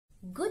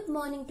Good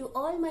morning to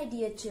all my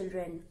dear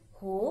children.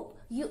 Hope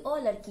you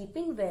all are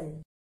keeping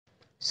well.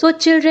 So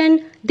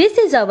children, this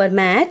is our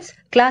maths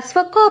class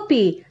work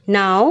copy.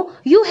 Now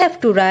you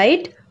have to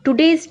write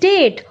today's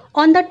date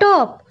on the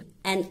top.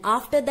 And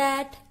after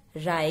that,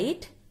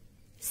 write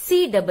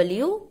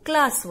CW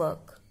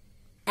classwork.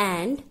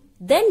 And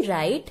then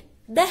write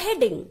the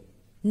heading.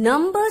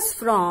 Numbers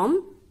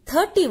from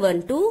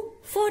 31 to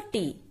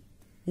 40.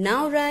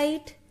 Now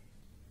write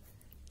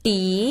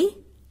T-O.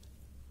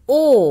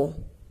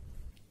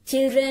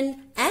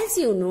 Children, as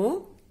you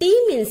know,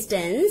 T means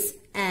tens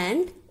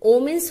and O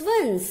means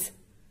ones.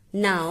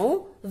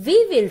 Now,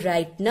 we will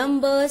write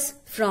numbers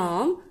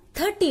from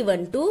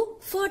 31 to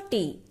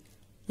 40.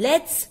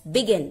 Let's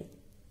begin.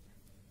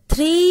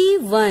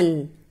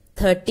 3-1,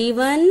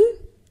 31.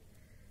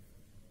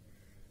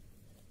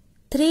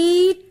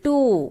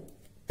 3-2,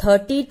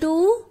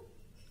 32.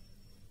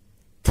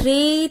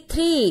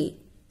 3-3,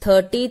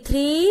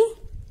 33.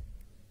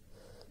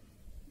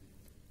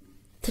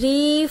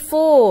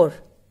 3-4,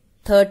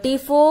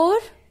 34.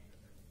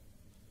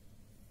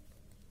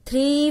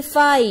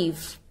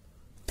 3-5,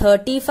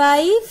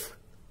 35.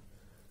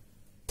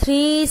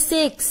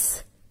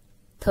 3-6,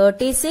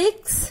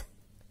 36.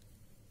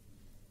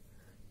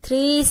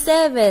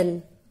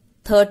 3-7,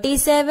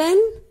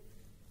 37.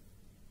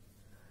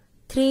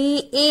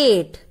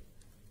 3-8,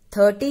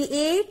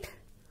 38.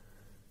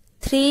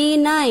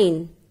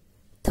 3-9,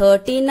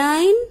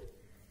 39.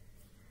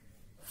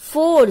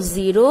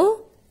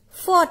 4-0,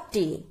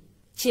 40.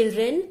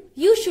 Children,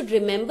 you should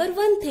remember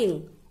one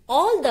thing.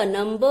 All the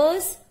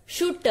numbers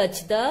should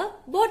touch the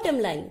bottom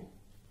line.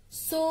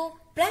 So,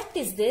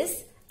 practice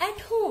this at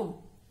home.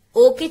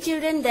 Okay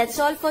children, that's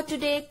all for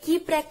today.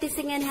 Keep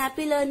practicing and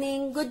happy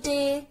learning. Good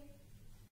day.